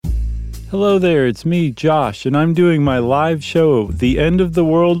Hello there, it's me, Josh, and I'm doing my live show, The End of the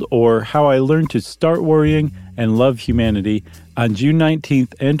World, or How I Learned to Start Worrying and Love Humanity, on June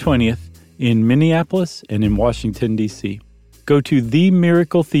 19th and 20th in Minneapolis and in Washington, D.C. Go to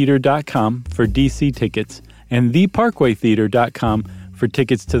themiracletheater.com for D.C. tickets and theparkwaytheater.com for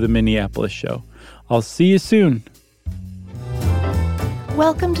tickets to the Minneapolis show. I'll see you soon.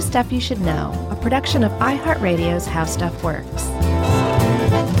 Welcome to Stuff You Should Know, a production of iHeartRadio's How Stuff Works.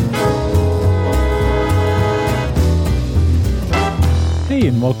 Hey,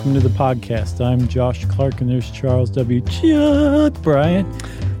 and welcome to the podcast. I'm Josh Clark, and there's Charles W. Chuck Bryant.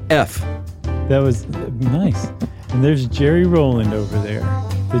 F. That was nice. And there's Jerry Rowland over there,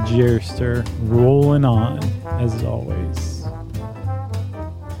 the Jerster, rolling on, as always.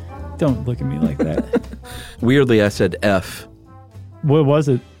 Don't look at me like that. Weirdly, I said F. What was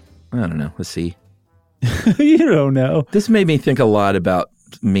it? I don't know. Let's see. You don't know. This made me think a lot about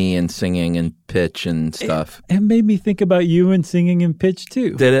me and singing and pitch and stuff. It made me think about you and singing and pitch,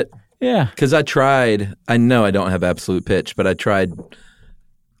 too. Did it? Yeah. Because I tried. I know I don't have absolute pitch, but I tried.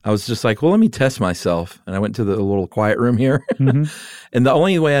 I was just like, well, let me test myself. And I went to the little quiet room here. Mm-hmm. And the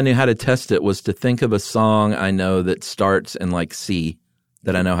only way I knew how to test it was to think of a song I know that starts in like C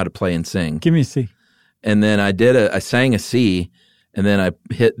that I know how to play and sing. Give me a C. And then I sang a C, and then I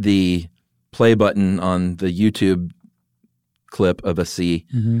hit the play button on the YouTube clip of a C,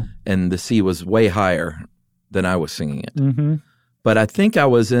 and the C was way higher than I was singing it. Mm-hmm. But I think I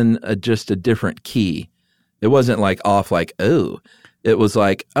was in just a different key. It wasn't like off like, oh. It was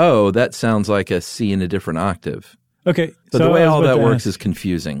like, oh, that sounds like a C in a different octave. Okay. But the way all that works is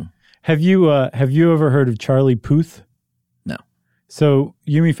confusing. Have you ever heard of Charlie Puth? No. So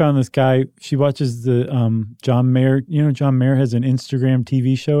Yumi found this guy. She watches the John Mayer. You know, John Mayer has an Instagram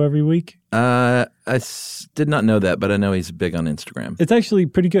TV show every week. I did not know that, but I know he's big on Instagram. It's actually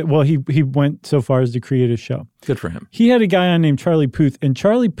pretty good. Well, he went so far as to create a show. Good for him. He had a guy on named Charlie Puth, and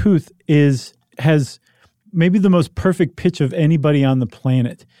Charlie Puth has maybe the most perfect pitch of anybody on the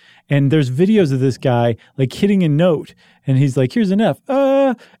planet. And there's videos of this guy like hitting a note, and he's like, "Here's an F,"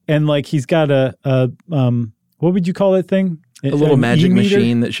 and like he's got a what would you call that thing? A little magic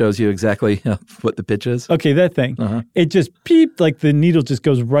machine that shows you exactly what the pitch is. Okay, that thing. Uh-huh. It just peeped, like the needle just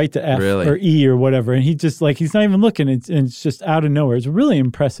goes right to F or E or whatever. And he just like, he's not even looking. It's just out of nowhere. It's really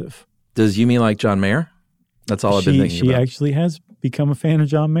impressive. Does Yumi like John Mayer? That's all I've been thinking about. She actually has become a fan of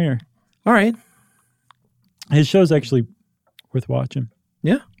John Mayer. All right. His show's actually worth watching.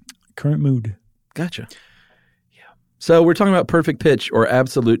 Yeah. Current mood. Gotcha. Yeah. So we're talking about perfect pitch or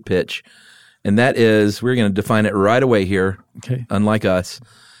absolute pitch. And that is, we're going to define it right away here, unlike us.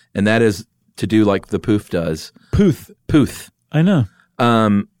 And that is to do like the Puth does. Puth. I know.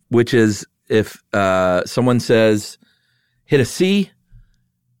 Which is if someone says, hit a C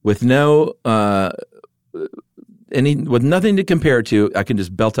with with nothing to compare it to, I can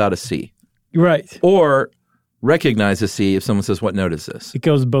just belt out a C. Right. Or recognize a C if someone says, what note is this? It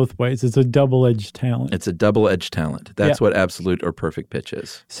goes both ways. It's a double-edged talent. It's a double-edged talent. That's what absolute or perfect pitch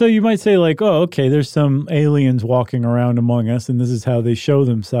is. So you might say like, oh, okay, there's some aliens walking around among us, and this is how they show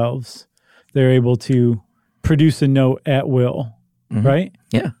themselves. They're able to produce a note at will, right?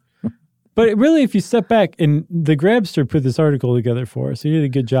 Yeah. But really, if you step back, and the Grabster put this article together for us, he did a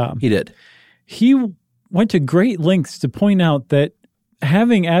good job. He did. He went to great lengths to point out that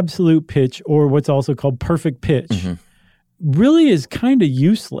having absolute pitch, or what's also called perfect pitch, really is kind of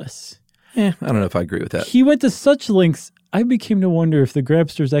useless. I don't know if I agree with that. He went to such lengths, I became to wonder if the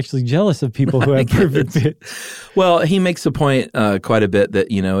Grabster is actually jealous of people who have perfect pitch. Well, he makes the point quite a bit that,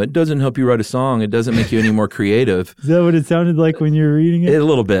 it doesn't help you write a song. It doesn't make you any more creative. Is that what it sounded like when you were reading it? A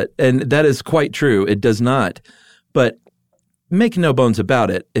little bit. And that is quite true. It does not. But make no bones about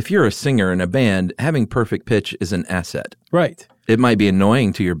it. If you're a singer in a band, having perfect pitch is an asset. Right. It might be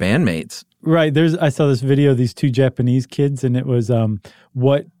annoying to your bandmates. Right. I saw this video of these two Japanese kids, and it was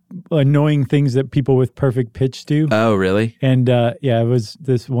what annoying things that people with perfect pitch do. Oh, really? And it was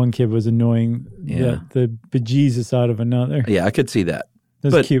this one kid was annoying the bejesus out of another. Yeah, I could see that.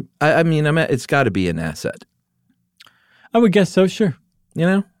 That's cute. I mean, it's got to be an asset. I would guess so, sure.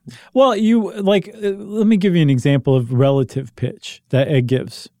 Well, let me give you an example of relative pitch that it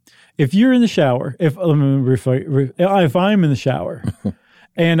gives. If you're in the shower, if I'm in the shower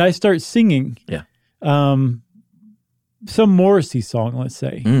and I start singing some Morrissey song, let's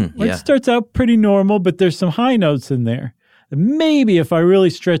say, it starts out pretty normal, but there's some high notes in there. Maybe if I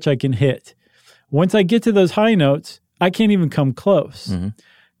really stretch, I can hit. Once I get to those high notes, I can't even come close. Mm-hmm.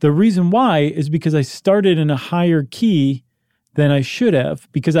 The reason why is because I started in a higher key than I should have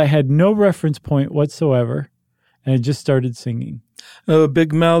because I had no reference point whatsoever, and I just started singing. Oh,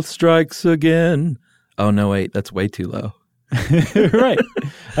 Big Mouth strikes again. Oh, no, wait, that's way too low. Right.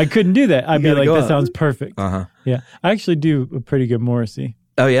 I couldn't do that. I'd be like, that up. sounds perfect. Uh-huh. Yeah. I actually do a pretty good Morrissey.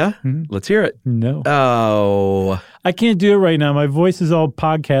 Oh, yeah? Let's hear it. No. Oh. I can't do it right now. My voice is all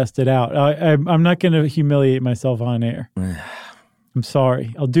podcasted out. I'm not going to humiliate myself on air. I'm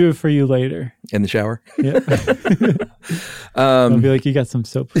sorry. I'll do it for you later. In the shower? Yeah. I'll be like, you got some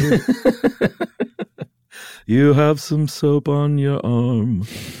soap here. You have some soap on your arm.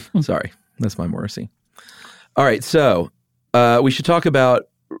 Sorry. That's my Morrissey. All right. So we should talk about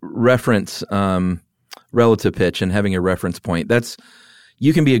reference, relative pitch and having a reference point.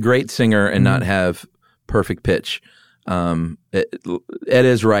 You can be a great singer and not have perfect pitch. Ed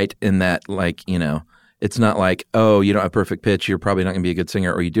is right in that, like, you know, it's not like, oh, you don't have perfect pitch, you're probably not going to be a good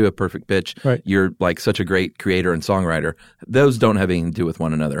singer, or you do have perfect pitch, right. You're like such a great creator and songwriter. Those don't have anything to do with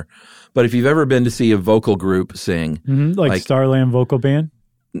one another. But if you've ever been to see a vocal group sing, like Starland Vocal Band,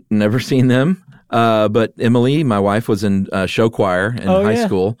 never seen them. But Emily, my wife, was in show choir in high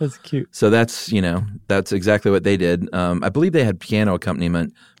school. That's cute. So that's exactly what they did. I believe they had piano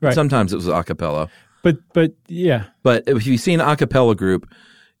accompaniment. Right. Sometimes it was a cappella. But yeah. But if you see an a cappella group,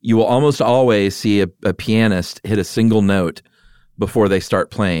 you will almost always see a pianist hit a single note before they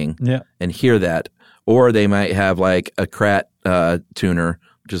start playing and hear that. Or they might have like a Krat tuner,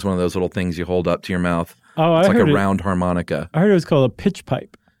 which is one of those little things you hold up to your mouth. Oh, it's like a round harmonica. I heard it was called a pitch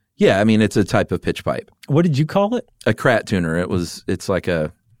pipe. Yeah, I mean, it's a type of pitch pipe. What did you call it? A Krat tuner. It's like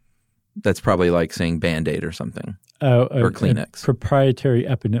that's probably like saying Band-Aid or something. Or Kleenex. A proprietary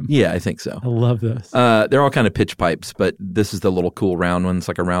eponym. Yeah, I think so. I love those. They're all kind of pitch pipes, but this is the little cool round one. It's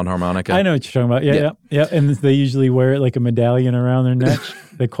like a round harmonica. I know what you're talking about. Yeah. And they usually wear it like a medallion around their neck,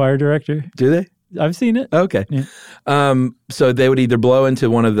 the choir director. Do they? I've seen it. Okay. Yeah. So they would either blow into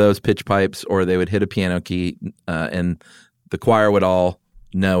one of those pitch pipes or they would hit a piano key, and the choir would all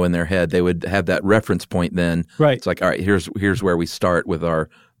know in their head. They would have that reference point then. Right. It's like, all right, here's where we start with our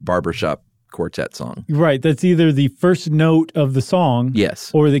barbershop quartet song. Right. That's either the first note of the song.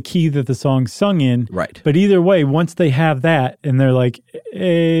 Yes. Or the key that the song's sung in. Right. But either way, once they have that and they're like,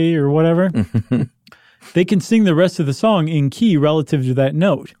 A or whatever, they can sing the rest of the song in key relative to that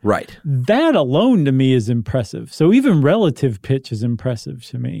note. Right. That alone to me is impressive. So even relative pitch is impressive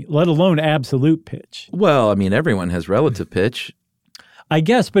to me, let alone absolute pitch. Well, I mean, everyone has relative pitch. I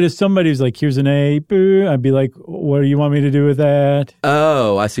guess, but if somebody's like, here's an A, boo, I'd be like, what do you want me to do with that?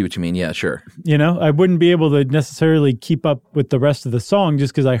 Oh, I see what you mean. Yeah, sure. You know, I wouldn't be able to necessarily keep up with the rest of the song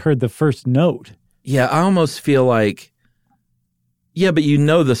just because I heard the first note. Yeah, I almost feel like, yeah, but you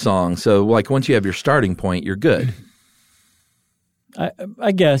know the song. So, like, once you have your starting point, you're good.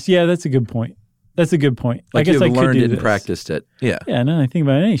 I guess. Yeah, that's a good point. That's a good point. Like, I guess you've I learned could do it and this. practiced it. Yeah. Yeah, no, I think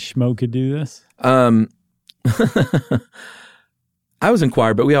about it. Any schmo could do this. I was in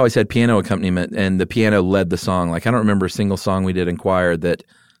choir, but we always had piano accompaniment, and the piano led the song. Like, I don't remember a single song we did in choir that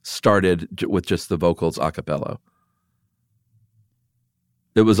started with just the vocals a cappella.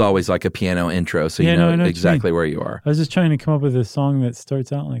 It was always like a piano intro, so you know exactly where you are. I was just trying to come up with a song that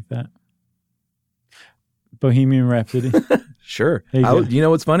starts out like that. Bohemian Rhapsody. Sure. You know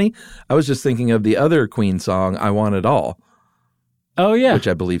what's funny? I was just thinking of the other Queen song, I Want It All. Oh, yeah. Which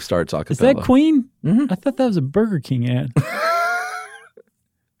I believe starts a cappella. Is that Queen? Mm-hmm. I thought that was a Burger King ad.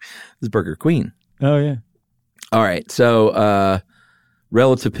 This is Burger Queen. Oh, yeah. All right. So,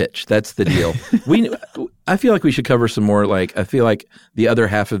 relative pitch. That's the deal. I feel like we should cover some more. Like, I feel like the other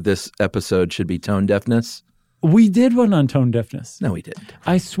half of this episode should be tone deafness. We did one on tone deafness. No, we didn't.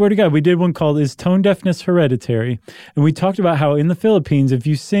 I swear to God, we did one called Is Tone Deafness Hereditary? And we talked about how in the Philippines, if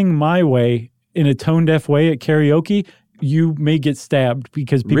you sing My Way in a tone deaf way at karaoke, you may get stabbed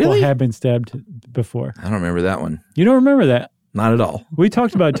because people have been stabbed before. I don't remember that one. You don't remember that? Not at all. We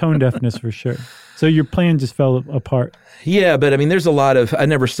talked about tone deafness for sure. So your plan just fell apart. Yeah, but I mean, there's a lot of, I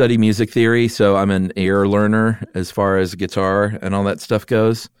never studied music theory, so I'm an ear learner as far as guitar and all that stuff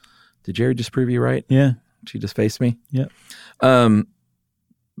goes. Did Jerry just prove you right? Yeah. She just faced me? Yeah. But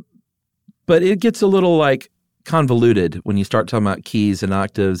it gets a little like convoluted when you start talking about keys and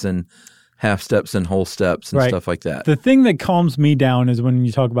octaves and half steps and whole steps and stuff like that. The thing that calms me down is when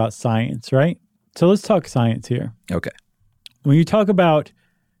you talk about science, right? So let's talk science here. Okay. When you talk about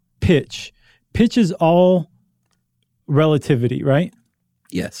pitch is all relativity, right?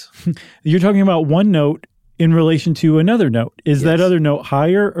 Yes. You're talking about one note in relation to another note. Is that other note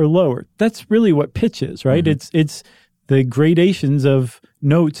higher or lower? That's really what pitch is, right? Mm-hmm. It's the gradations of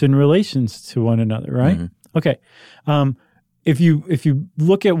notes in relations to one another, right? Mm-hmm. Okay. If you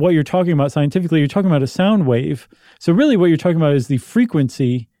look at what you're talking about scientifically, you're talking about a sound wave. So really what you're talking about is the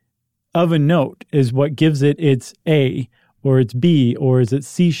frequency of a note is what gives it its A or it's B, or is it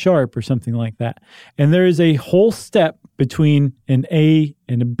C sharp or something like that? And there is a whole step between an A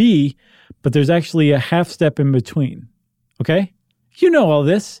and a B, but there's actually a half step in between. Okay? You know all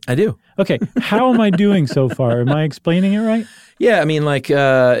this. I do. Okay. How am I doing so far? Am I explaining it right? Yeah, I mean, like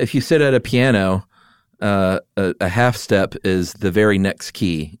if you sit at a piano, a half step is the very next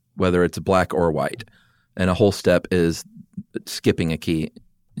key, whether it's black or white. And a whole step is skipping a key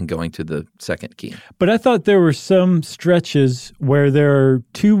and going to the second key. But I thought there were some stretches where there are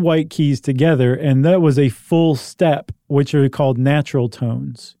two white keys together, and that was a full step, which are called natural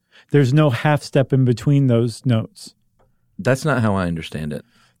tones. There's no half step in between those notes. That's not how I understand it.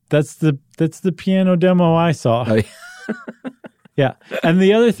 That's the piano demo I saw. Oh, yeah. And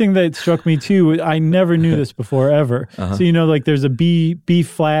the other thing that struck me too, I never knew this before ever. So, like there's a B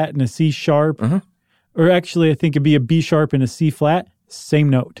flat and a C sharp. Or actually, I think it'd be a B sharp and a C flat, same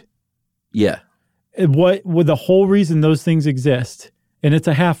note. Yeah. What the whole reason those things exist, and it's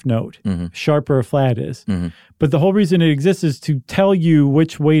a half note, sharp or a flat is, but the whole reason it exists is to tell you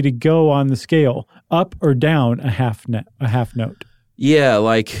which way to go on the scale, up or down a half note. Yeah,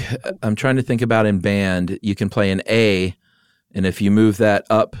 like I'm trying to think about in band, you can play an A, and if you move that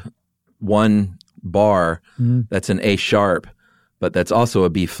up one bar, that's an A sharp, but that's also a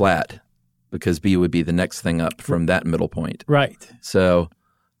B flat. Because B would be the next thing up from that middle point. Right. So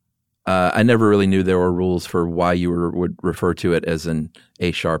I never really knew there were rules for why you would refer to it as an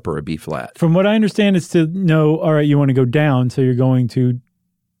A sharp or a B flat. From what I understand, it's to know, all right, you want to go down, so you're going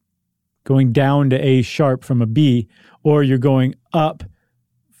down to A sharp from a B, or you're going up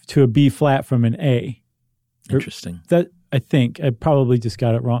to a B flat from an A. Interesting. I think I probably just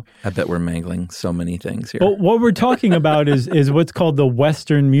got it wrong. I bet we're mangling so many things here. But what we're talking about is what's called the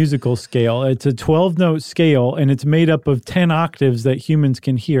Western musical scale. It's a 12-note scale, and it's made up of 10 octaves that humans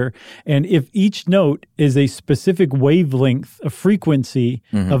can hear. And if each note is a specific wavelength, a frequency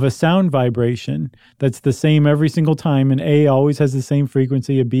of a sound vibration that's the same every single time, an A always has the same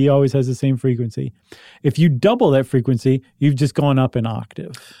frequency, a B always has the same frequency. If you double that frequency, you've just gone up an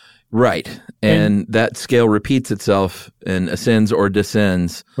octave. Right. And that scale repeats itself and ascends or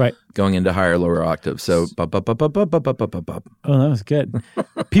descends, right, going into higher, lower octaves. So, Oh, that was good.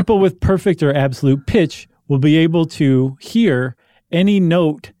 People with perfect or absolute pitch will be able to hear any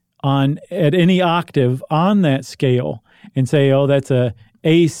note at any octave on that scale and say, oh, that's a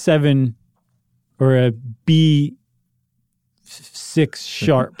A7 or a B6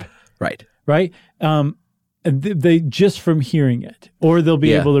 sharp. Right. Right? They just from hearing it, or they'll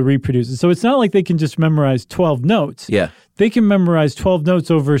be able to reproduce it. So it's not like they can just memorize 12 notes. Yeah. They can memorize 12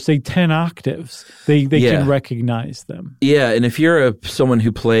 notes over, say, 10 octaves. They can recognize them. Yeah, and if you're someone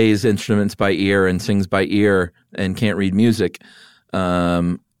who plays instruments by ear and sings by ear and can't read music,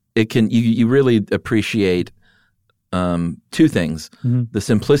 you really appreciate two things. The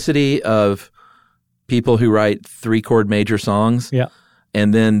simplicity of people who write 3-chord major songs. Yeah.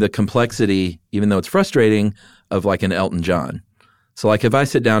 And then the complexity, even though it's frustrating, of like an Elton John. So like if I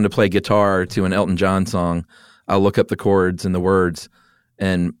sit down to play guitar to an Elton John song, I'll look up the chords and the words,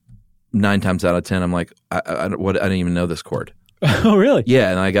 and 9 times out of 10, I'm like, I don't even know this chord. Oh, really? Yeah,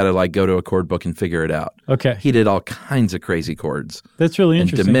 and I got to like go to a chord book and figure it out. Okay. He did all kinds of crazy chords. That's really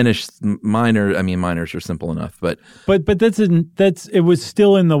interesting. And diminished minor. I mean, minors are simple enough, but it was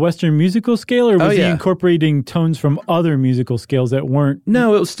still in the Western musical scale, or was he incorporating tones from other musical scales that weren't?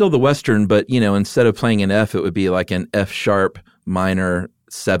 No, it was still the Western, but instead of playing an F, it would be like an F sharp minor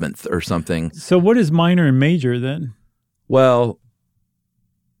 7th or something. So what is minor and major then? Well,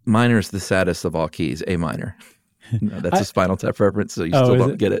 minor is the saddest of all keys, A minor. No, that's a Spinal Tap reference, so you still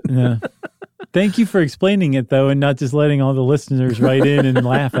don't get it. No. Thank you for explaining it, though, and not just letting all the listeners write in and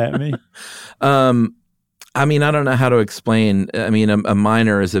laugh at me. I mean, I don't know how to explain. I mean, a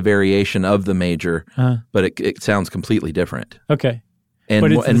minor is a variation of the major, but it sounds completely different. Okay.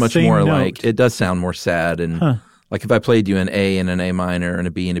 And much more note. like, it does sound more sad. And like if I played you an A and an A minor and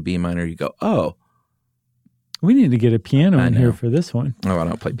a B and a B minor, you go, oh. We need to get a piano in here for this one. Oh, I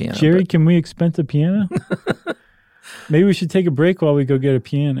don't play piano. Jerry, can we expense a piano? Maybe we should take a break while we go get a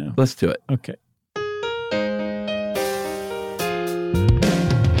piano. Let's do it. Okay.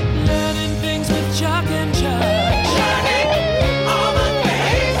 Learning things with Chuck and Chuck. Learning all the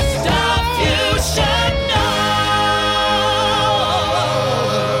things. Stuff you should know.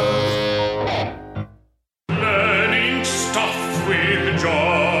 Learning stuff with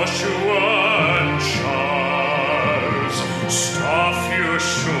Joshua and Charles. Stuff you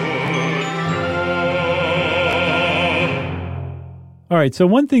should know. All right, so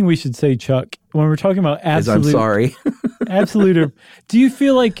one thing we should say, Chuck, when we're talking about absolute... I'm sorry. Absolute. Do you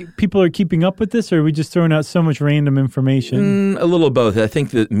feel like people are keeping up with this, or are we just throwing out so much random information? A little of both. I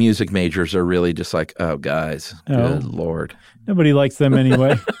think that music majors are really just like, oh, guys, good Lord. Nobody likes them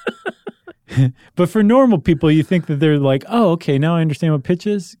anyway. But for normal people, you think that they're like, oh, okay, now I understand what pitch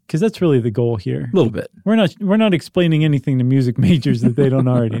is? Because that's really the goal here. A little bit. We're not explaining anything to music majors that they don't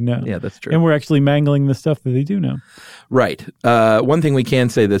already know. Yeah, that's true. And we're actually mangling the stuff that they do know. Right. One thing we can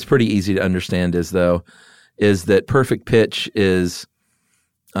say that's pretty easy to understand is that perfect pitch is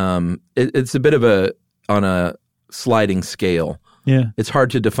it's a bit of on a sliding scale. Yeah. It's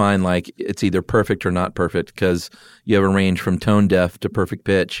hard to define like it's either perfect or not perfect because you have a range from tone deaf to perfect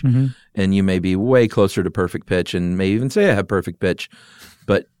pitch, and you may be way closer to perfect pitch and may even say I have perfect pitch,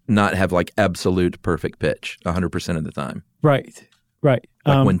 but not have like absolute perfect pitch 100% of the time. Right. Like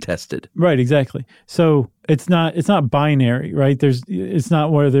when tested. Right, exactly. So it's not binary, right? It's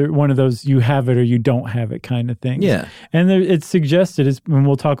not whether one of those you have it or you don't have it kind of thing. Yeah. And it's suggested, and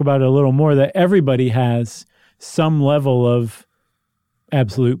we'll talk about it a little more, that everybody has some level of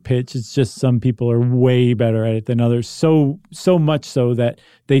absolute pitch. It's just some people are way better at it than others. So much so that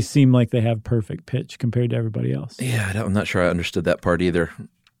they seem like they have perfect pitch compared to everybody else. Yeah, I'm not sure I understood that part either,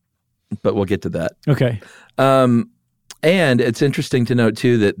 but we'll get to that. Okay. And it's interesting to note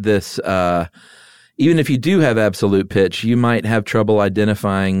too that this, even if you do have absolute pitch, you might have trouble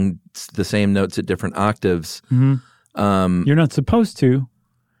identifying the same notes at different octaves. Mm-hmm. You're not supposed to.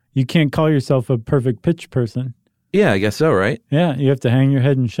 You can't call yourself a perfect pitch person. Yeah, I guess so, right? Yeah, you have to hang your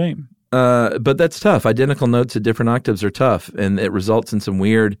head in shame. But that's tough. Identical notes at different octaves are tough, and it results in some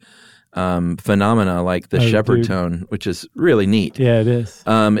weird phenomena like the Shepard tone, which is really neat. Yeah, it is.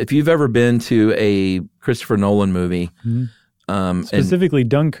 If you've ever been to a Christopher Nolan movie, specifically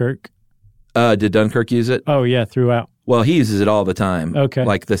Dunkirk. Did Dunkirk use it? Oh, yeah, throughout. Well, he uses it all the time. Okay.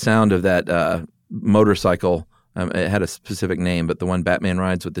 Like the sound of that motorcycle. It had a specific name, but the one Batman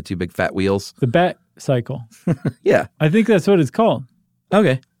rides with the two big fat wheels. The Bat Cycle. Yeah. I think that's what it's called.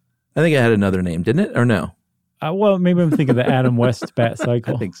 Okay. I think it had another name, didn't it? Or no? Well, maybe I'm thinking of the Adam West Bat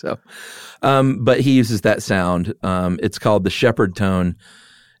Cycle. I think so. But he uses that sound. It's called the Shepard tone,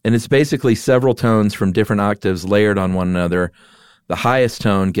 and it's basically several tones from different octaves layered on one another. The highest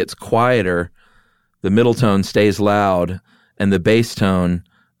tone gets quieter, the middle tone stays loud, and the bass tone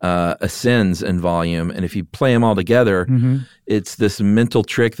ascends in volume. And if you play them all together, it's this mental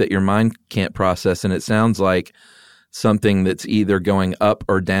trick that your mind can't process, and it sounds like something that's either going up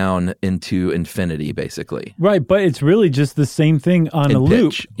or down into infinity, basically. Right, but it's really just the same thing on a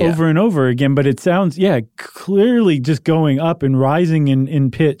loop over and over again, but it sounds, clearly just going up and rising in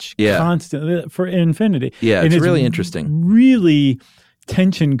pitch constantly for infinity. Yeah, and it's really interesting. Really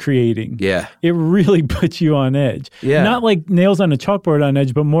tension creating. Yeah. It really puts you on edge. Yeah. Not like nails on a chalkboard on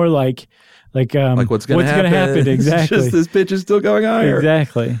edge, but more like what's going to happen. Exactly. It's just this pitch is still going higher.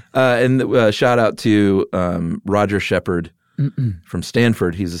 Exactly. And shout out to Roger Shepard from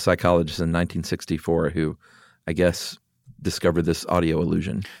Stanford. He's a psychologist in 1964 who, I guess, discovered this audio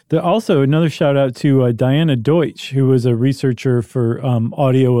illusion. Also, another shout out to Diana Deutsch, who was a researcher for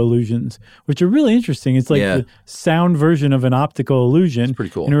audio illusions, which are really interesting. It's like the sound version of an optical illusion. It's pretty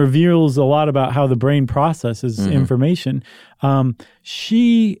cool. And it reveals a lot about how the brain processes information.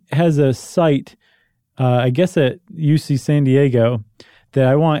 She has a site, I guess at UC San Diego, that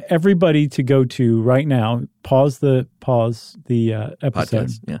I want everybody to go to right now. Pause the episode.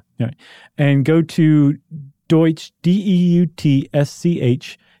 Podcast, and go to Deutsch,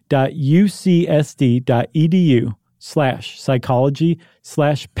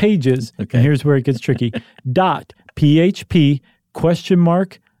 deutsch.ucsd.edu/psychology/pages. Okay. And here's where it gets tricky. .php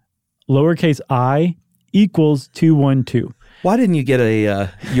 $i equals 212. Why didn't you get a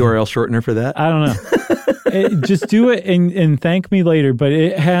URL shortener for that? I don't know. Just do it and thank me later. But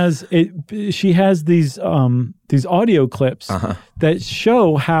she has these audio clips that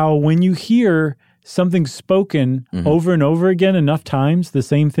show how when you hear something spoken over and over again enough times, the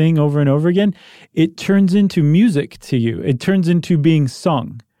same thing over and over again, it turns into music to you. It turns into being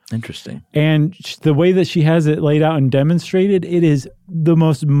sung. Interesting. And the way that she has it laid out and demonstrated, it is the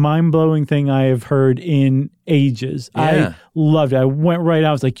most mind-blowing thing I have heard in ages. Yeah. I loved it. I went right out.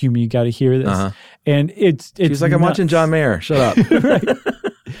 I was like, you got to hear this. And it's She's like, I'm watching John Mayer. Shut up. Right.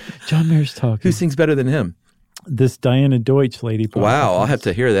 John Mayer's talking. Who sings better than him? This Diana Deutsch lady. Wow. I'll have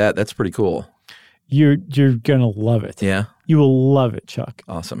to hear that. That's pretty cool. You're going to love it. Yeah. You will love it, Chuck.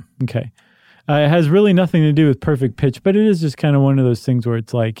 Awesome. Okay. It has really nothing to do with perfect pitch, but it is just kind of one of those things where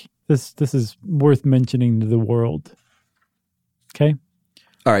it's like, this is worth mentioning to the world. Okay?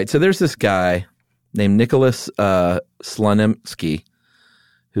 All right. So there's this guy named Nicholas Slonimsky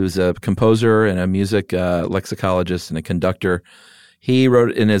who's a composer and a music lexicologist and a conductor. He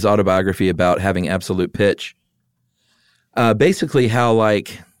wrote in his autobiography about having absolute pitch. Basically how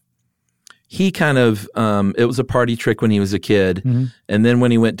like he kind of, it was a party trick when he was a kid. And then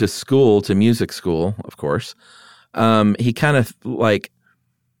when he went to school, to music school, of course, he kind of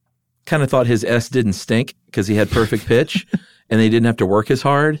thought his S didn't stink because he had perfect pitch and they didn't have to work as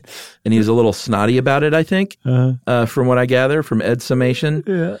hard. And he was a little snotty about it, I think, from what I gather from Ed's summation.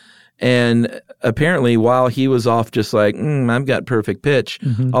 Yeah. And apparently while he was off just like, I've got perfect pitch,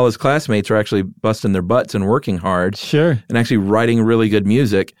 all his classmates are actually busting their butts and working hard. Sure. And actually writing really good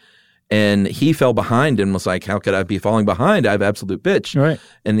music. And he fell behind and was like, how could I be falling behind? I have absolute pitch. Right.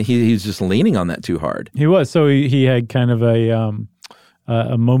 And he was just leaning on that too hard. He was. So he had kind of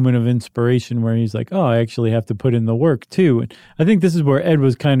a moment of inspiration where he's like, oh, I actually have to put in the work too. And I think this is where Ed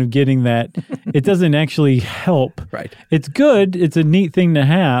was kind of getting that it doesn't actually help. Right. It's good. It's a neat thing to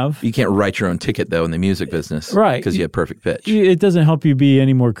have. You can't write your own ticket, though, in the music business. Right. Because you have perfect pitch. It doesn't help you be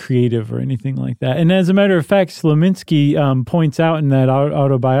any more creative or anything like that. And as a matter of fact, Slominski points out in that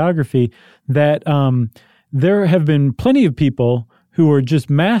autobiography that there have been plenty of people who are just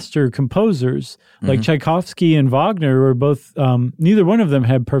master composers, like Tchaikovsky and Wagner, were both, neither one of them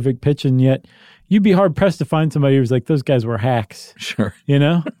had perfect pitch, and yet you'd be hard-pressed to find somebody who's like, those guys were hacks. Sure. You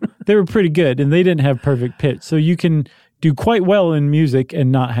know? They were pretty good, and they didn't have perfect pitch. So you can do quite well in music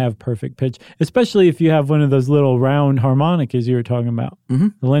and not have perfect pitch, especially if you have one of those little round harmonicas you were talking about,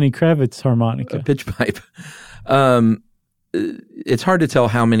 the Lenny Kravitz harmonica. A pitch pipe. It's hard to tell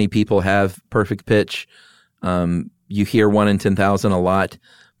how many people have perfect pitch. You hear 1 in 10,000 a lot,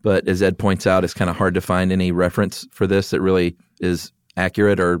 but as Ed points out, it's kind of hard to find any reference for this that really is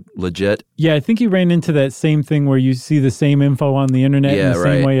accurate or legit. Yeah, I think he ran into that same thing where you see the same info on the internet in the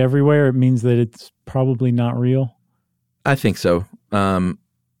same way everywhere. It means that it's probably not real. I think so,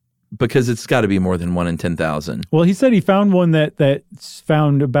 because it's got to be more than 1 in 10,000. Well, he said he found one that's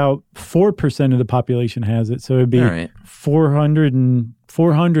found about 4% of the population has it, so it'd be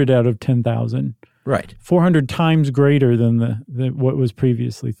 400 out of 10,000. Right. 400 times greater than the what was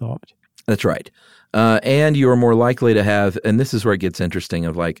previously thought. That's right. And you are more likely to have, and this is where it gets interesting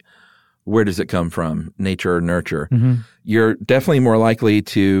of like, where does it come from, nature or nurture? You're definitely more likely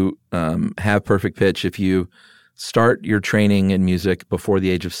to have perfect pitch if you start your training in music before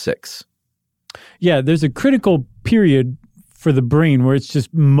the age of 6. Yeah, there's a critical period for the brain where it's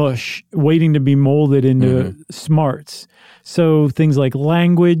just mush waiting to be molded into smarts. So things like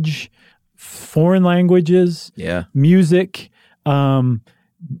language, foreign languages, music,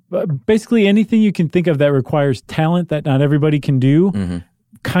 basically anything you can think of that requires talent that not everybody can do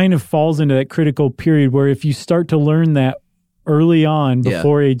kind of falls into that critical period where if you start to learn that early on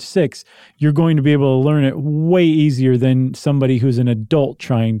before age 6, you're going to be able to learn it way easier than somebody who's an adult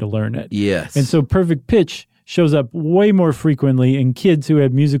trying to learn it. Yes. And so perfect pitch shows up way more frequently in kids who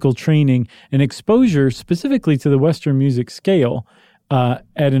have musical training and exposure specifically to the Western music scale at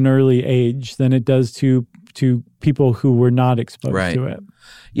an early age than it does to people who were not exposed to it.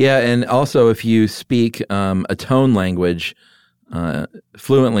 Yeah, and also if you speak a tone language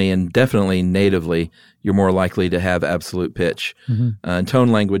fluently and definitely natively, you're more likely to have absolute pitch. And tone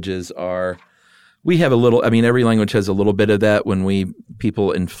languages are, we have a little, I mean, every language has a little bit of that when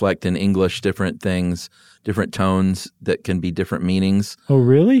people inflect in English different things, different tones that can be different meanings. Oh,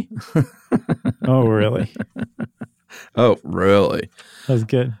 really? Oh, really? Oh, really? That was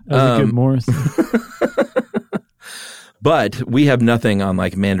good. That was a good Morris. But we have nothing on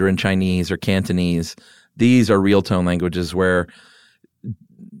like Mandarin Chinese or Cantonese. These are real tone languages where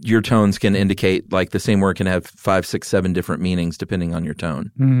your tones can indicate, like the same word can have 5, 6, 7 different meanings depending on your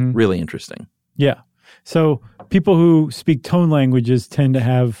tone. Really interesting. Yeah. So people who speak tone languages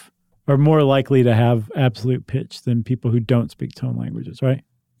are more likely to have absolute pitch than people who don't speak tone languages, right?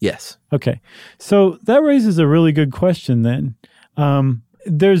 Yes. Okay. So that raises a really good question then.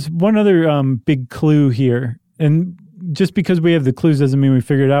 There's one other big clue here. And just because we have the clues doesn't mean we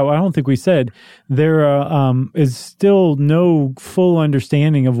figured it out. I don't think we said there is still no full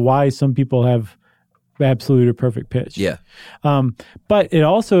understanding of why some people have absolute or perfect pitch. Yeah. But it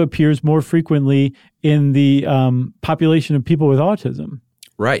also appears more frequently in the population of people with autism.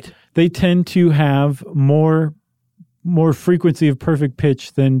 Right. They tend to have more frequency of perfect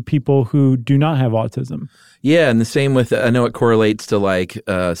pitch than people who do not have autism. Yeah, and the same with, I know it correlates to like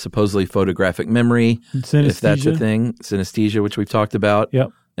supposedly photographic memory, if that's a thing, synesthesia, which we've talked about.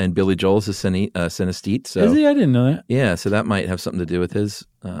 Yep. And Billy Joel's a synesthete. So, is he? I didn't know that. Yeah, so that might have something to do with his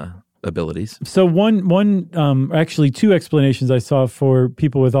abilities. So actually two explanations I saw for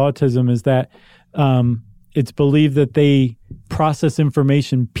people with autism is that it's believed that they process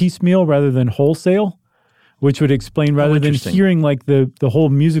information piecemeal rather than wholesale, which would explain rather than interesting. hearing like the whole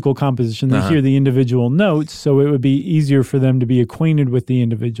musical composition, they hear the individual notes, so it would be easier for them to be acquainted with the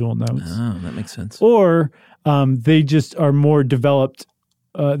individual notes. Oh, that makes sense. Or they just are more developed.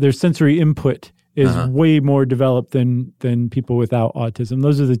 Their sensory input is way more developed than people without autism.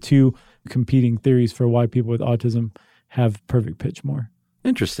 Those are the two competing theories for why people with autism have perfect pitch more.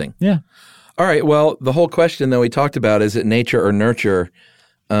 Interesting. Yeah. All right. Well, the whole question that we talked about, is it nature or nurture?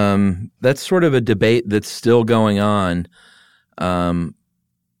 That's sort of a debate that's still going on. And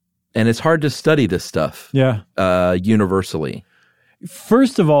it's hard to study this stuff universally.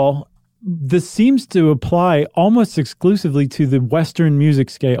 First of all, this seems to apply almost exclusively to the Western music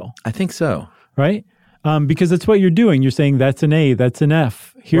scale, I think so. right? Because that's what you're doing. You're saying that's an A, that's an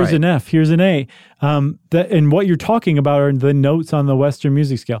F. Here's Right. an F, here's an A. And what you're talking about are the notes on the Western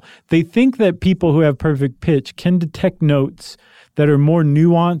music scale. They think that people who have perfect pitch can detect notes that are more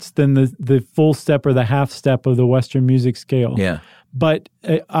nuanced than the full step or the half step of the Western music scale. Yeah. But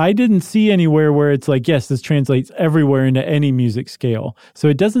I didn't see anywhere where it's like, yes, this translates everywhere into any music scale. So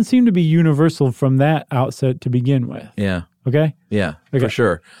it doesn't seem to be universal from that outset to begin with. Yeah. Okay? Yeah, Okay. for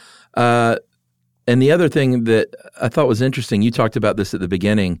sure. And the other thing that I thought was interesting, you talked about this at the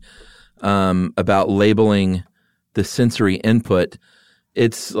beginning, about labeling the sensory input.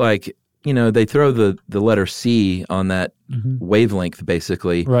 It's like, they throw the letter C on that wavelength,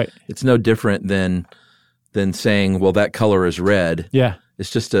 basically. Right. It's no different than saying, well, that color is red. Yeah.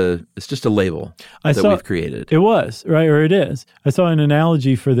 It's just a label that we've created. It was, right? Or it is. I saw an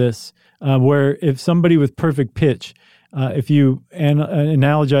analogy for this where if somebody with perfect pitch, if you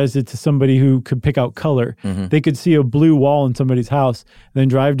analogize it to somebody who could pick out color, they could see a blue wall in somebody's house, then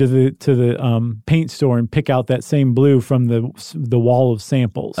drive to the paint store and pick out that same blue from the wall of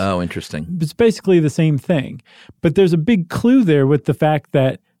samples. Oh, interesting. It's basically the same thing. But there's a big clue there with the fact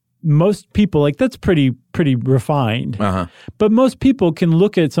that most people, like, that's pretty refined. But most people can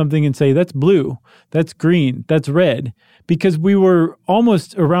look at something and say, that's blue, that's green, that's red, because we were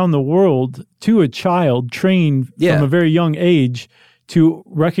almost around the world to a child trained from a very young age to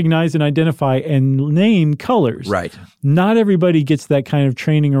recognize and identify and name colors. Right. Not everybody gets that kind of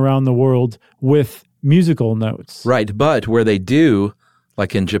training around the world with musical notes. Right. But where they do,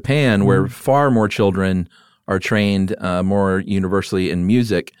 like in Japan, where far more children are trained more universally in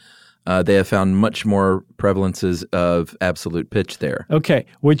music, they have found much more prevalences of absolute pitch there. Okay,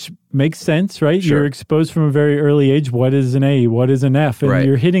 which makes sense, right? Sure. You're exposed from a very early age. What is an A? What is an F? And Right.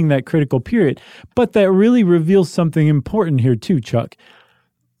 you're hitting that critical period. But that really reveals something important here too, Chuck.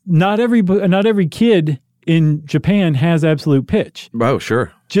 Not every kid in Japan has absolute pitch. Oh,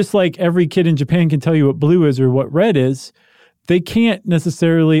 sure. Just like every kid in Japan can tell you what blue is or what red is, they can't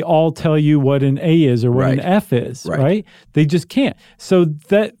necessarily all tell you what an A is or what an Right. F is, Right. right? They just can't. So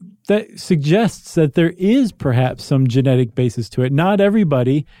that suggests that there is perhaps some genetic basis to it. Not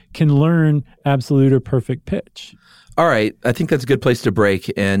everybody can learn absolute or perfect pitch. All right. I think that's a good place to break,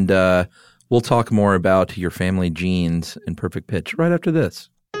 and we'll talk more about your family genes and perfect pitch right after this.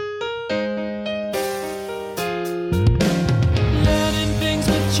 Learning things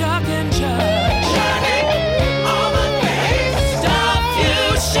with Chuck and Chuck. Learning all the things. Stuff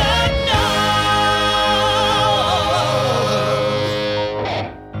you should know.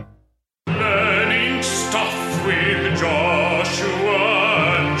 Learning stuff with Joshua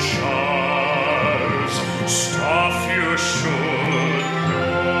and Charles. Stuff you should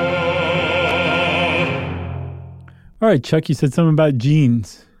know. All right, Chuck, you said something about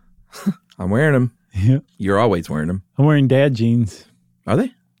jeans. I'm wearing them. Yeah. You're always wearing them. I'm wearing dad jeans. Are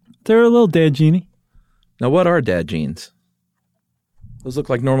they? They're a little dad jeany. Now, what are dad jeans? Those look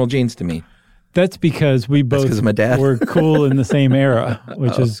like normal jeans to me. That's because we both 'cause of my dad. were cool in the same era,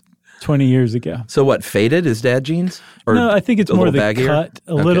 which is 20 years ago. So what, faded is dad jeans? Or No, I think it's a more little the baggier? cut,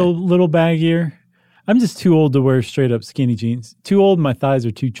 a Okay. little baggier. I'm just too old to wear straight up skinny jeans. Too old, my thighs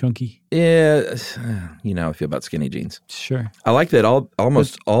are too chunky. Yeah, you know how I feel about skinny jeans. Sure. I like that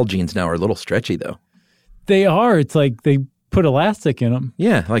almost all jeans now are a little stretchy, though. They are. It's like they put elastic in them.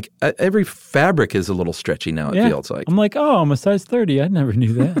 Yeah, like every fabric is a little stretchy now, it feels like. I'm like, oh, I'm a size 30. I never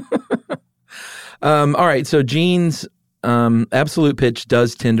knew that. All right, so jeans, absolute pitch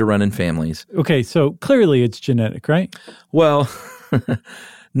does tend to run in families. Okay, so clearly it's genetic, right? Well,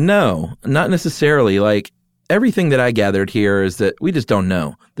 no, not necessarily. Like, everything that I gathered here is that we just don't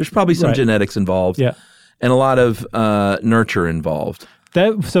know. There's probably some Right. genetics involved. Yeah. And a lot of nurture involved.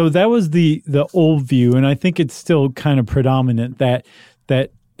 That was the old view, and I think it's still kind of predominant that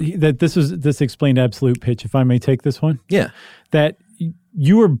this explained absolute pitch. If I may take this one, Yeah. that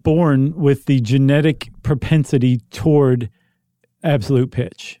you were born with the genetic propensity toward absolute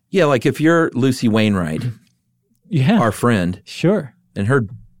pitch. Yeah, like if you're Lucy Wainwright, Yeah. our friend, Sure. and her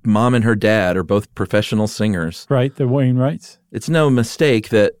mom and her dad are both professional singers, Right. The Wainwrights. it's no mistake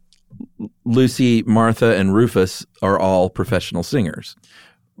that Lucy, Martha, and Rufus are all professional singers.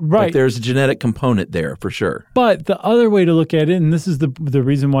 Right. But there's a genetic component there for sure. But the other way to look at it, and this is the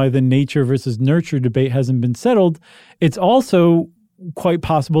reason why the nature versus nurture debate hasn't been settled, it's also quite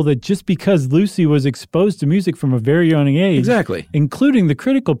possible that just because Lucy was exposed to music from a very young age, Exactly. including the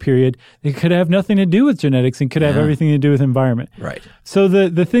critical period, it could have nothing to do with genetics and could have everything to do with environment. Right. So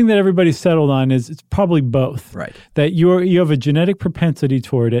the thing that everybody's settled on is it's probably both. Right. That you have a genetic propensity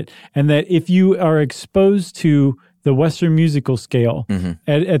toward it, and that if you are exposed to the Western musical scale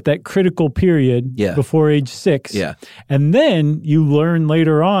at that critical period Yeah. before age 6. Yeah. And then you learn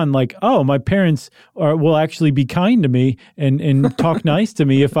later on, like, oh, my parents will actually be kind to me and talk nice to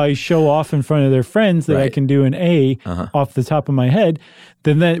me if I show off in front of their friends that I Right. can do an A off the top of my head.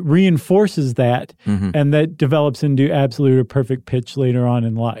 Then that reinforces that, and that develops into absolute or perfect pitch later on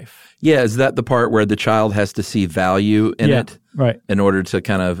in life. Yeah, is that the part where the child has to see value in it Right. in order to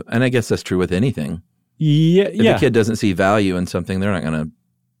kind of, and I guess that's true with anything. Yeah. If a kid doesn't see value in something, they're not going to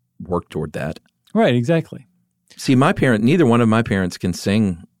work toward that. Right. Exactly. See, neither one of my parents can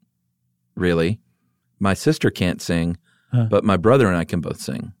sing, really. My sister can't sing, but my brother and I can both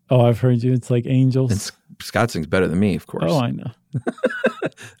sing. Oh, I've heard you. It's like angels. And Scott sings better than me, of course. Oh, I know.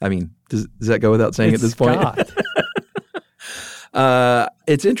 I mean, does that go without saying It's at this point? Scott.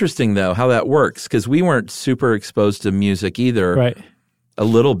 It's interesting, though, how that works, because we weren't super exposed to music either. Right. A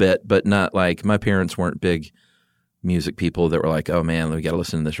little bit, but not like my parents weren't big music people that were like, oh man, we got to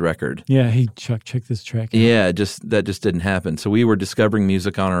listen to this record. Yeah. Hey, Chuck, check this track out. Yeah, that just didn't happen. So we were discovering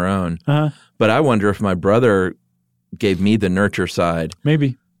music on our own. But I wonder if my brother gave me the nurture side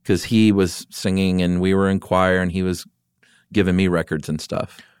Maybe. because he was singing and we were in choir and he was giving me records and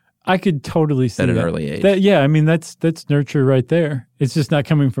stuff. I could totally see At an that. early age. Yeah, I mean that's nurture right there. It's just not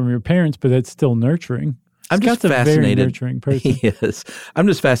coming from your parents, but that's still nurturing. I'm just Scott's a very fascinated. nurturing person. He is. I'm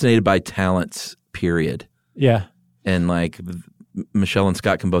just fascinated by talents, period. Yeah, And like Michelle and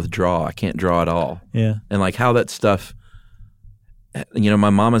Scott can both draw. I can't draw at all. yeah. And like how that stuff, my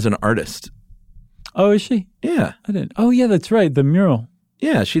mom is an artist. Oh, is she? Yeah. I didn't. Oh, yeah, that's right. The mural.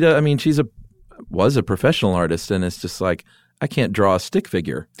 Yeah. She does. I mean, was a professional artist, and it's just like, I can't draw a stick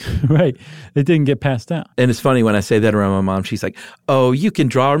figure. Right. It didn't get passed out. And it's funny when I say that around my mom, she's like, oh, you can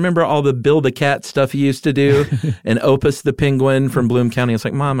draw. Remember all the Bill the Cat stuff you used to do? And Opus the Penguin from Bloom County. I was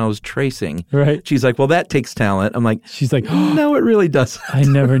like, Mom, I was tracing. Right. She's like, well, that takes talent. I'm like, She's like, no, it really doesn't. I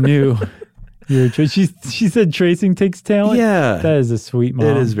never knew. You were she said tracing takes talent? Yeah. That is a sweet mom.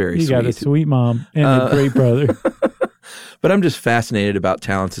 It is very You got a sweet. sweet mom and a great brother. But I'm just fascinated about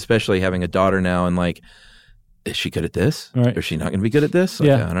talents, especially having a daughter now. And like, is she good at this? Right. Or is she not going to be good at this? Like,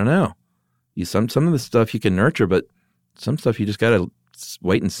 Yeah. I don't know. Some of the stuff you can nurture, but some stuff you just got to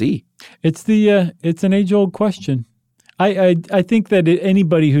wait and see. It's it's an age old question. I think that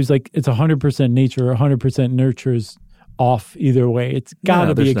anybody who's like it's 100% nature or 100% nurture is off either way. It's got to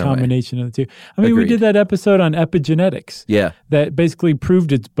No, be a there's no way. combination of the two. I mean, we Agreed. did that episode on epigenetics Yeah. that basically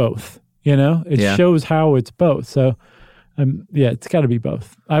proved it's both. It Yeah. shows how it's both. So, it's got to be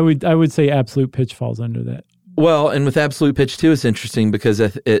both. I would say absolute pitch falls under that. Well, and with absolute pitch too, it's interesting because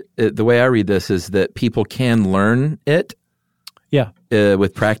the way I read this is that people can learn it Yeah.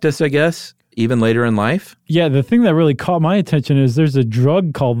 with practice, I guess, even later in life. Yeah, the thing that really caught my attention is there's a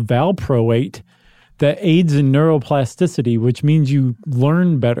drug called valproate that aids in neuroplasticity, which means you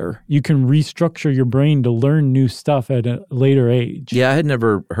learn better. You can restructure your brain to learn new stuff at a later age. Yeah, I had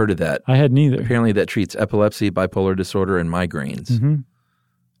never heard of that. I had neither. Apparently that treats epilepsy, bipolar disorder, and migraines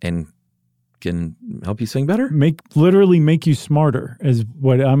and can help you sing better. Literally make you smarter is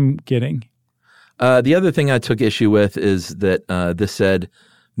what I'm getting. The other thing I took issue with is that this said,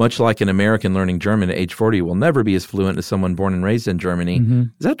 much like an American learning German at age 40 will never be as fluent as someone born and raised in Germany. Is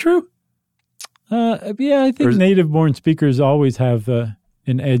that true? Yeah, I think native-born speakers always have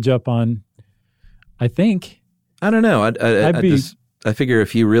an edge up on, I think. I don't know. I figure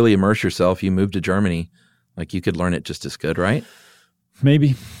if you really immerse yourself, you move to Germany, like you could learn it just as good, right?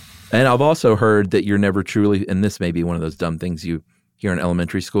 Maybe. And I've also heard that you're never truly, and this may be one of those dumb things you hear in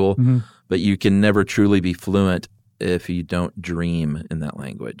elementary school, but you can never truly be fluent if you don't dream in that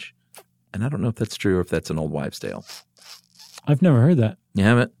language. And I don't know if that's true or if that's an old wives' tale. I've never heard that. You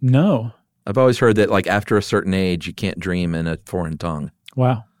haven't? No. I've always heard that like after a certain age, you can't dream in a foreign tongue.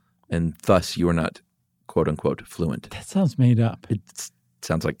 Wow. And thus you are not, quote unquote, fluent. That sounds made up. It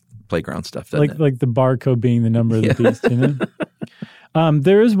sounds like playground stuff, doesn't it? Like the barcode being the number of the beast,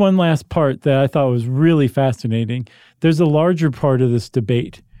 There is one last part that I thought was really fascinating. There's a larger part of this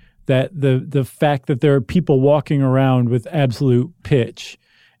debate that the fact that there are people walking around with absolute pitch,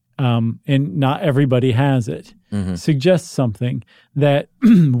 and not everybody has it, suggests something that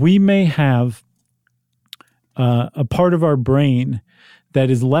we may have a part of our brain that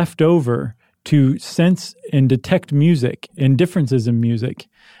is left over to sense and detect music and differences in music.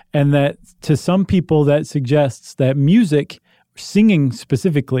 And that to some people that suggests that music, singing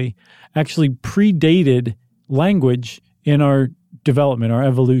specifically, actually predated language in our development, our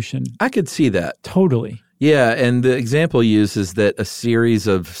evolution. I could see that. Totally. Yeah, and the example used is that a series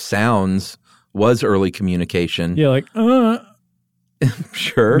of sounds was early communication. Yeah, like,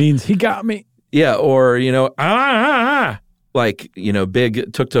 Sure. means he got me. Yeah, or, like,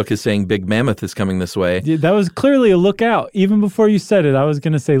 Big Tuk Tuk is saying Big Mammoth is coming this way. Yeah, that was clearly a look out. Even before you said it, I was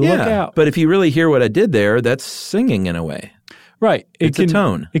going to say, look out. But if you really hear what I did there, that's singing in a way. Right. It's a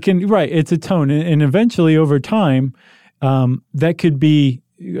tone. It's a tone. And eventually over time, that could be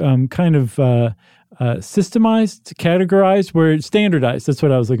kind of systemized, categorized, where it's standardized. That's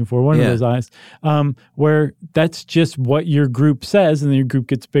what I was looking for. One of those eyes, where that's just what your group says, and then your group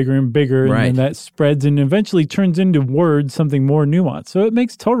gets bigger and bigger, and then that spreads and eventually turns into words, something more nuanced. So it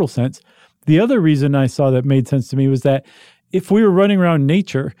makes total sense. The other reason I saw that made sense to me was that if we were running around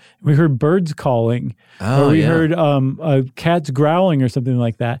nature, we heard birds calling, or we heard cats growling or something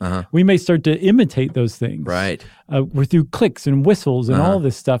like that, we may start to imitate those things. Right. We're through clicks and whistles and all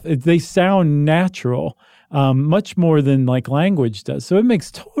this stuff. They sound natural, much more than like language does. So it makes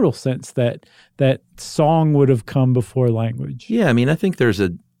total sense that song would have come before language. Yeah, I mean, I think there's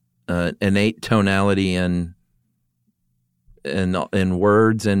a innate tonality in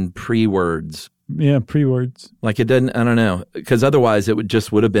words and pre-words. Yeah, pre-words. Like it doesn't, I don't know, because otherwise it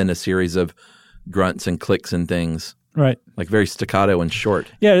would have been a series of grunts and clicks and things. Right. Like very staccato and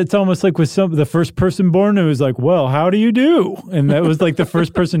short. Yeah, it's almost like with the first person born who was like, well, how do you do? And that was like the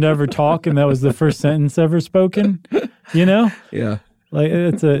first person to ever talk, and that was the first sentence ever spoken, Yeah. Like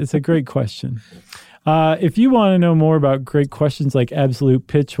it's a great question. If you want to know more about great questions like absolute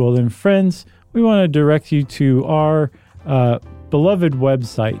pitch, well then, friends, we want to direct you to our beloved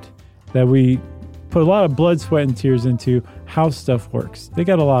website that we put a lot of blood, sweat, and tears into, How Stuff Works. They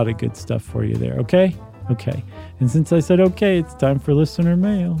got a lot of good stuff for you there, okay? Okay. And since I said okay, it's time for listener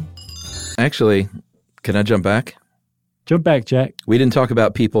mail. Actually, can I jump back? Jump back, Jack. We didn't talk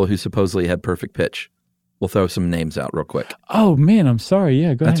about people who supposedly had perfect pitch. We'll throw some names out real quick. Oh, man, I'm sorry.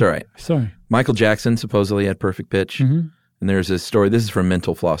 Yeah, go ahead. That's all right. Sorry. Michael Jackson supposedly had perfect pitch. And there's a story. This is from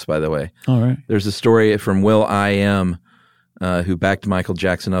Mental Floss, by the way. All right. There's a story from Will I Am, who backed Michael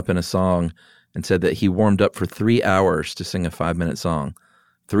Jackson up in a song and said that he warmed up for 3 hours to sing a 5-minute song.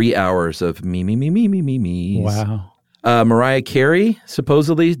 3 hours of me, me, me, me, me, me, me. Wow. Mariah Carey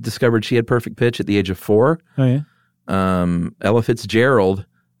supposedly discovered she had perfect pitch at the age of 4. Oh, yeah? Ella Fitzgerald,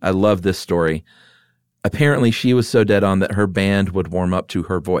 I love this story. Apparently she was so dead on that her band would warm up to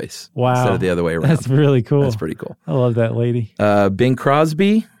her voice instead of the other way around. That's really cool. That's pretty cool. I love that lady. Bing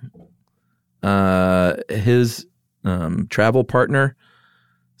Crosby, his travel partner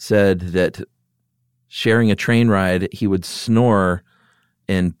said that sharing a train ride, he would snore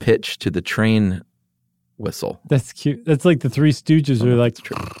and pitch to the train whistle. That's cute. That's like the Three Stooges were like,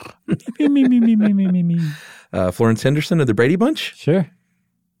 me, me, me, me, me, me, me, me. Florence Henderson of the Brady Bunch. Sure.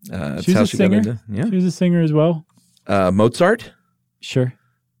 That's She's a singer. Yeah. She was a singer as well. Mozart. Sure.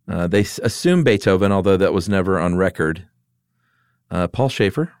 They assume Beethoven, although that was never on record. Paul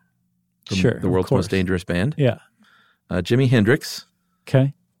Schaefer. Sure. The world's most dangerous band. Yeah. Jimi Hendrix.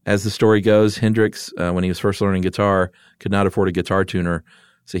 Okay. As the story goes, Hendrix, when he was first learning guitar, could not afford a guitar tuner.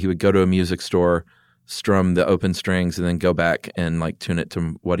 So he would go to a music store, strum the open strings, and then go back and like tune it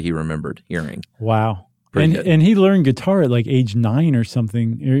to what he remembered hearing. Wow. Pretty good. And he learned guitar at like age 9 or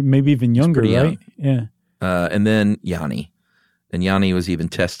something, or maybe even younger, right? Young. Yeah. And then Yanni. And Yanni was even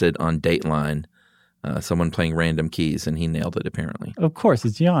tested on Dateline, someone playing random keys, and he nailed it apparently. Of course,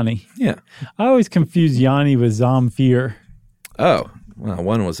 it's Yanni. Yeah. I always confuse Yanni with Zamfir. Oh, well,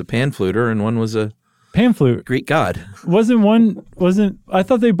 one was a pan fluter and one was a Pan flute. Greek god. I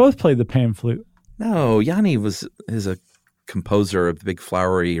thought they both played the pan flute. No, Yanni is a composer of big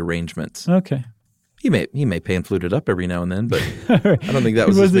flowery arrangements. Okay. He may pan flute it up every now and then, but I don't think that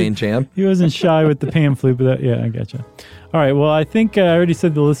was his main jam. He wasn't shy with the pan flute, but I gotcha. All right, well, I think I already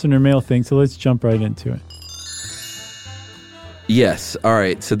said the listener mail thing, so let's jump right into it. Yes. All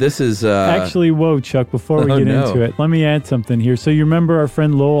right. So this is actually, whoa, Chuck. Before we get into it, let me add something here. So you remember our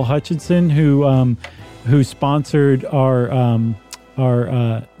friend Lowell Hutchinson, who sponsored our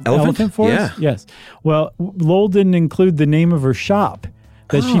elephant for us? Yes. Well, Lowell didn't include the name of her shop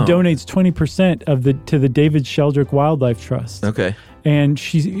that she donates 20% to the David Sheldrick Wildlife Trust. Okay. And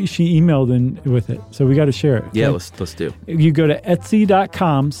she emailed in with it. So we got to share it. Yeah, okay? let's do. You go to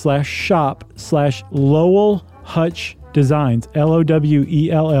etsy.com/shop/Lowell Hutch Designs,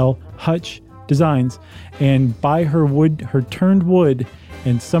 LOWELL Hutch Designs, and buy her turned wood,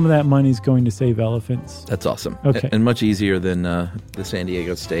 and some of that money is going to save elephants. That's awesome. Okay. And much easier than the San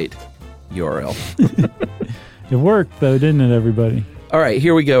Diego State URL. It worked, though, didn't it, everybody? All right,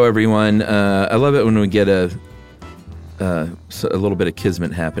 here we go, everyone. I love it when we get a little bit of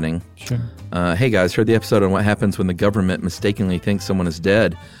kismet happening. Sure. Hey, guys, heard the episode on what happens when the government mistakenly thinks someone is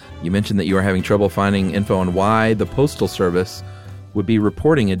dead. You mentioned that you are having trouble finding info on why the Postal Service would be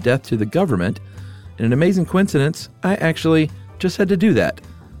reporting a death to the government. In an amazing coincidence, I actually just had to do that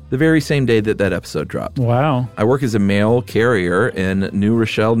the very same day that episode dropped. Wow. I work as a mail carrier in New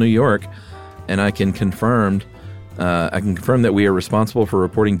Rochelle, New York, and I can confirm that we are responsible for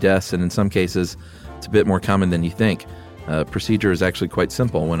reporting deaths, and in some cases, it's a bit more common than you think. Procedure is actually quite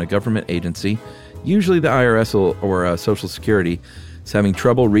simple. When a government agency, usually the IRS or Social Security, is having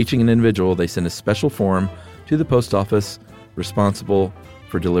trouble reaching an individual, they send a special form to the post office responsible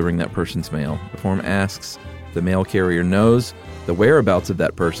for delivering that person's mail. The form asks if the mail carrier knows the whereabouts of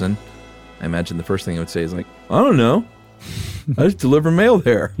that person. I imagine the first thing it would say is like, I don't know. I just deliver mail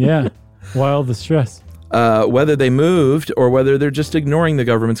there. Yeah. Why all the stress? Whether they moved or whether they're just ignoring the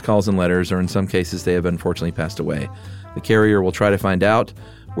government's calls and letters, or in some cases they have unfortunately passed away. The carrier will try to find out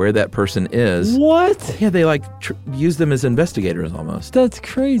where that person is. What? Yeah, they use them as investigators almost. That's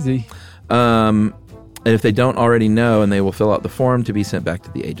crazy. And if they don't already know, and they will fill out the form to be sent back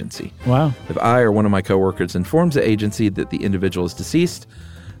to the agency. Wow. If I or one of my coworkers informs the agency that the individual is deceased,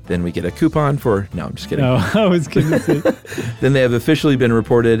 then we get a coupon for... No, I'm just kidding. No, I was going to say... Then they have officially been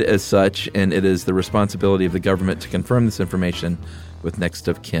reported as such, and it is the responsibility of the government to confirm this information with next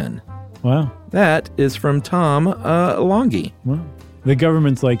of kin. Wow. That is from Tom Longy. Wow. The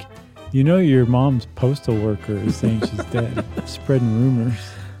government's like, your mom's postal worker is saying she's dead. Spreading rumors.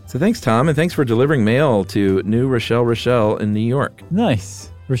 So thanks, Tom, and thanks for delivering mail to New Rochelle in New York. Nice.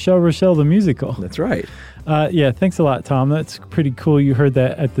 Rochelle the musical. That's right. Yeah, thanks a lot, Tom. That's pretty cool. You heard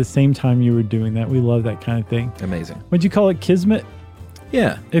that at the same time you were doing that. We love that kind of thing. Amazing. Would you call it kismet?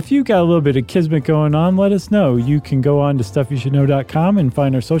 Yeah. If you got a little bit of kismet going on, let us know. You can go on to StuffYouShouldKnow.com and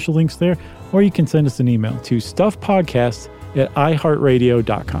find our social links there, or you can send us an email to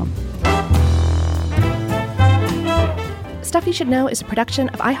stuffpodcast@iheartradio.com. Stuff You Should Know is a production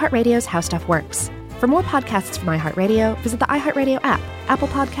of iHeartRadio's How Stuff Works. For more podcasts from iHeartRadio, visit the iHeartRadio app, Apple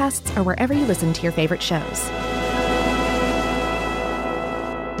Podcasts, or wherever you listen to your favorite shows.